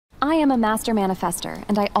I am a master manifestor,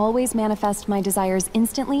 and I always manifest my desires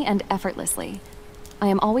instantly and effortlessly. I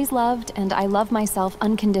am always loved, and I love myself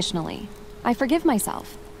unconditionally. I forgive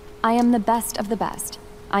myself. I am the best of the best.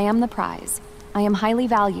 I am the prize. I am highly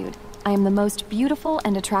valued. I am the most beautiful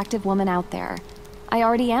and attractive woman out there. I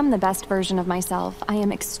already am the best version of myself. I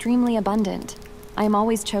am extremely abundant. I am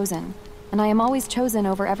always chosen, and I am always chosen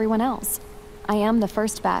over everyone else. I am the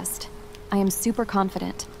first best. I am super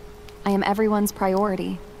confident. I am everyone's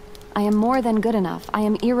priority. I am more than good enough. I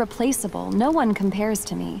am irreplaceable. No one compares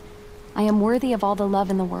to me. I am worthy of all the love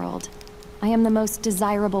in the world. I am the most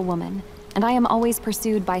desirable woman, and I am always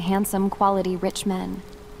pursued by handsome, quality, rich men.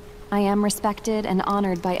 I am respected and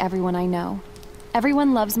honored by everyone I know.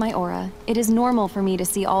 Everyone loves my aura. It is normal for me to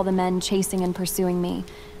see all the men chasing and pursuing me.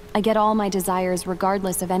 I get all my desires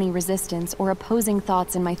regardless of any resistance or opposing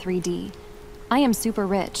thoughts in my 3D. I am super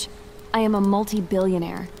rich. I am a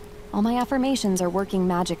multi-billionaire. All my affirmations are working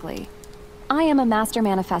magically. I am a master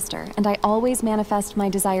manifestor, and I always manifest my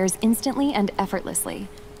desires instantly and effortlessly.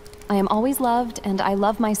 I am always loved, and I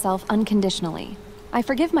love myself unconditionally. I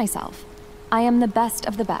forgive myself. I am the best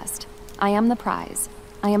of the best. I am the prize.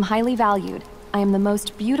 I am highly valued. I am the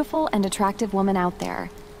most beautiful and attractive woman out there.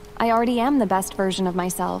 I already am the best version of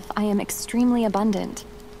myself. I am extremely abundant.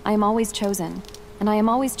 I am always chosen, and I am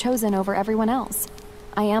always chosen over everyone else.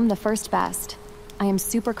 I am the first best. I am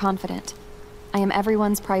super confident. I am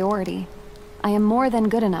everyone's priority. I am more than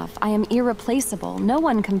good enough. I am irreplaceable. No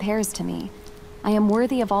one compares to me. I am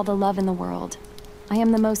worthy of all the love in the world. I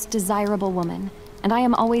am the most desirable woman, and I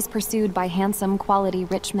am always pursued by handsome, quality,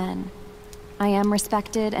 rich men. I am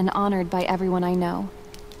respected and honored by everyone I know.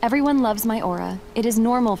 Everyone loves my aura. It is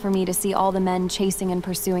normal for me to see all the men chasing and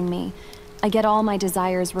pursuing me. I get all my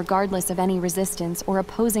desires regardless of any resistance or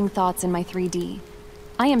opposing thoughts in my 3D.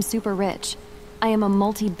 I am super rich. I am a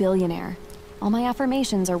multi-billionaire. All my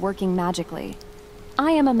affirmations are working magically. I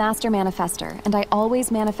am a master manifestor, and I always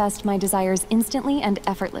manifest my desires instantly and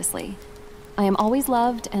effortlessly. I am always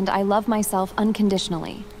loved, and I love myself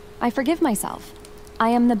unconditionally. I forgive myself. I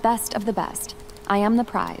am the best of the best. I am the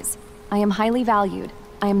prize. I am highly valued.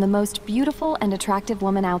 I am the most beautiful and attractive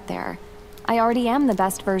woman out there. I already am the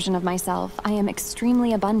best version of myself. I am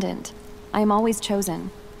extremely abundant. I am always chosen,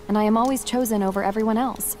 and I am always chosen over everyone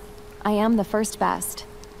else. I am the first best.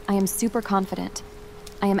 I am super confident.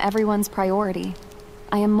 I am everyone's priority.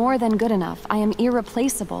 I am more than good enough. I am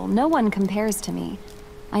irreplaceable. No one compares to me.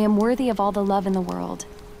 I am worthy of all the love in the world.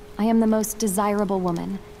 I am the most desirable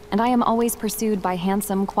woman, and I am always pursued by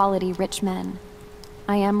handsome, quality, rich men.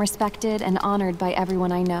 I am respected and honored by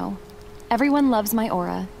everyone I know. Everyone loves my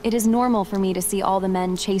aura. It is normal for me to see all the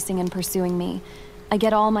men chasing and pursuing me. I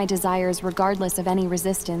get all my desires regardless of any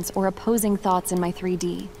resistance or opposing thoughts in my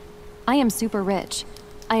 3D. I am super rich.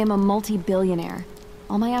 I am a multi-billionaire.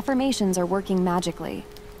 All my affirmations are working magically.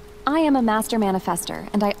 I am a master manifestor,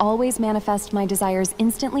 and I always manifest my desires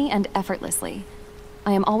instantly and effortlessly.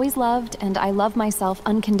 I am always loved, and I love myself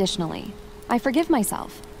unconditionally. I forgive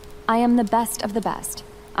myself. I am the best of the best.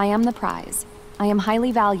 I am the prize. I am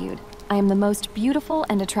highly valued. I am the most beautiful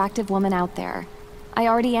and attractive woman out there. I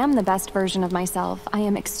already am the best version of myself. I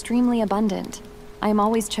am extremely abundant. I am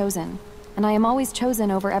always chosen, and I am always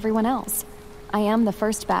chosen over everyone else. I am the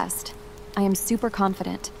first best. I am super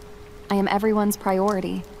confident. I am everyone's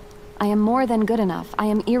priority. I am more than good enough. I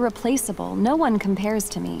am irreplaceable. No one compares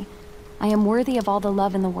to me. I am worthy of all the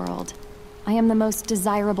love in the world. I am the most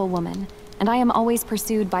desirable woman, and I am always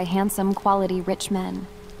pursued by handsome, quality, rich men.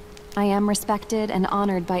 I am respected and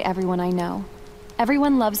honored by everyone I know.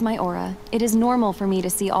 Everyone loves my aura. It is normal for me to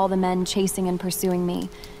see all the men chasing and pursuing me.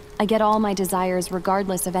 I get all my desires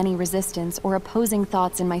regardless of any resistance or opposing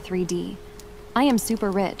thoughts in my 3D. I am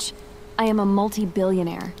super rich. I am a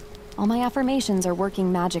multi-billionaire. All my affirmations are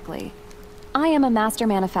working magically. I am a master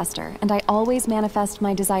manifestor, and I always manifest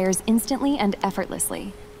my desires instantly and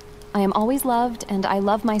effortlessly. I am always loved, and I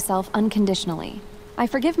love myself unconditionally. I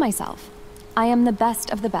forgive myself. I am the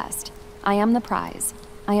best of the best. I am the prize.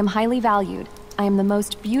 I am highly valued. I am the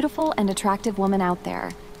most beautiful and attractive woman out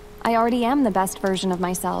there. I already am the best version of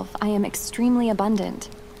myself. I am extremely abundant.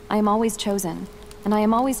 I am always chosen, and I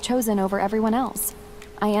am always chosen over everyone else.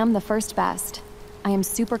 I am the first best. I am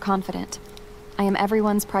super confident. I am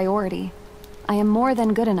everyone's priority. I am more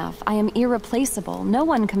than good enough. I am irreplaceable. No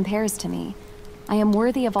one compares to me. I am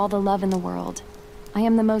worthy of all the love in the world. I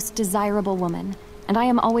am the most desirable woman, and I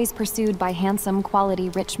am always pursued by handsome, quality,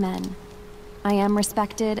 rich men. I am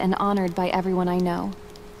respected and honored by everyone I know.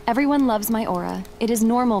 Everyone loves my aura. It is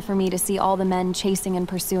normal for me to see all the men chasing and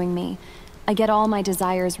pursuing me. I get all my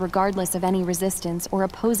desires regardless of any resistance or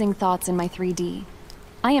opposing thoughts in my 3D.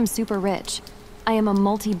 I am super rich. I am a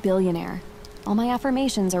multi-billionaire. All my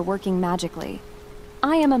affirmations are working magically.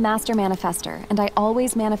 I am a master manifestor, and I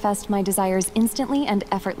always manifest my desires instantly and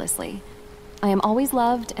effortlessly. I am always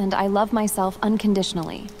loved, and I love myself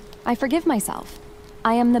unconditionally. I forgive myself.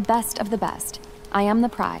 I am the best of the best. I am the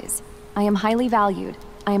prize. I am highly valued.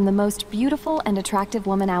 I am the most beautiful and attractive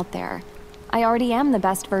woman out there. I already am the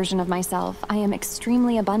best version of myself. I am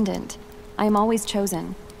extremely abundant. I am always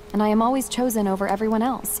chosen, and I am always chosen over everyone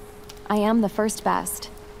else. I am the first best.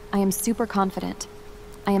 I am super confident.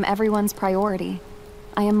 I am everyone's priority.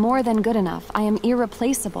 I am more than good enough. I am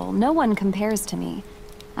irreplaceable. No one compares to me.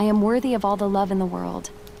 I am worthy of all the love in the world.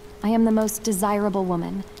 I am the most desirable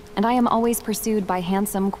woman, and I am always pursued by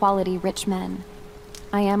handsome, quality, rich men.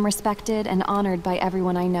 I am respected and honored by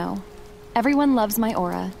everyone I know. Everyone loves my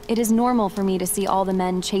aura. It is normal for me to see all the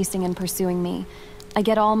men chasing and pursuing me. I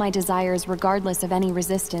get all my desires regardless of any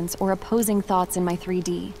resistance or opposing thoughts in my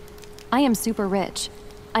 3D. I am super rich.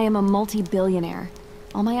 I am a multi-billionaire.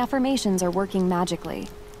 All my affirmations are working magically.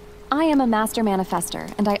 I am a master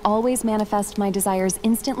manifestor, and I always manifest my desires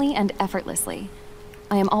instantly and effortlessly.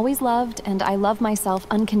 I am always loved, and I love myself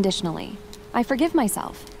unconditionally. I forgive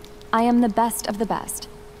myself. I am the best of the best.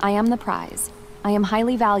 I am the prize. I am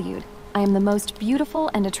highly valued. I am the most beautiful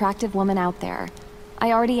and attractive woman out there.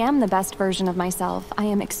 I already am the best version of myself. I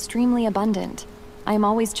am extremely abundant. I am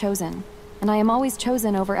always chosen, and I am always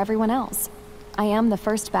chosen over everyone else. I am the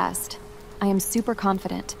first best. I am super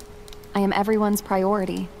confident. I am everyone's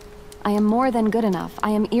priority. I am more than good enough. I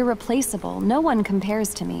am irreplaceable. No one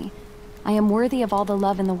compares to me. I am worthy of all the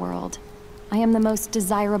love in the world. I am the most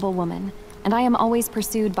desirable woman, and I am always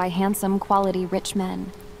pursued by handsome, quality, rich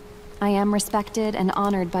men. I am respected and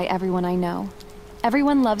honored by everyone I know.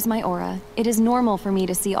 Everyone loves my aura. It is normal for me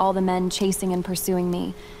to see all the men chasing and pursuing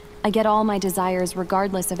me. I get all my desires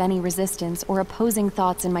regardless of any resistance or opposing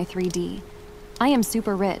thoughts in my 3D. I am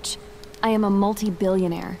super rich. I am a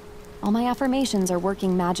multi-billionaire. All my affirmations are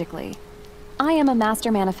working magically. I am a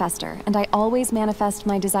master manifestor, and I always manifest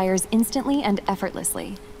my desires instantly and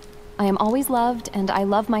effortlessly. I am the first best. I am the prize. I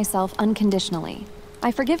am highly valued. I am the most beautiful and attractive woman out there. I already am the best version of myself. I am extremely abundant. I am always chosen, and I am always chosen over everyone else. I am the first best. I am super rich. I am a multi-billionaire. All my affirmations are working magically. I am a master manifestor, and I always manifest my desires instantly and effortlessly. I am always loved, and I love myself unconditionally.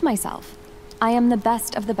 I forgive myself. I am the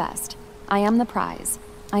best of the best. I am the prize.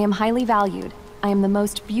 I am highly valued. I am the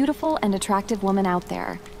most beautiful and attractive woman out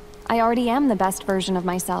there. I already am the best version of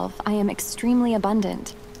myself. I am extremely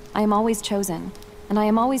abundant. I am always chosen, and I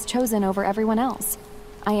am always chosen over everyone else.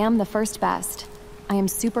 I am the first best. I am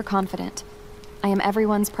super confident. I am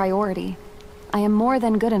everyone's priority. I am more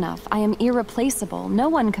than good enough. I am irreplaceable. No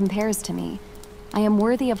one compares to me. I am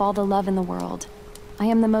worthy of all the love in the world. I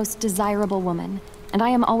am the most desirable woman, and I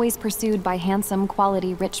am always pursued by handsome,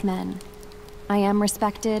 quality, rich men. I am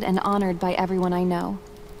respected and honored by everyone I know.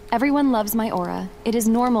 Everyone loves my aura. It is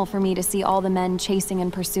normal for me to see all the men chasing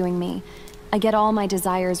and pursuing me. I get all my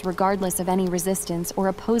desires regardless of any resistance or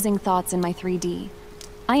opposing thoughts in my 3D.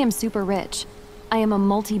 I am super rich. I am a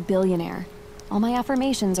multi-billionaire. All my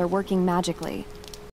affirmations are working magically.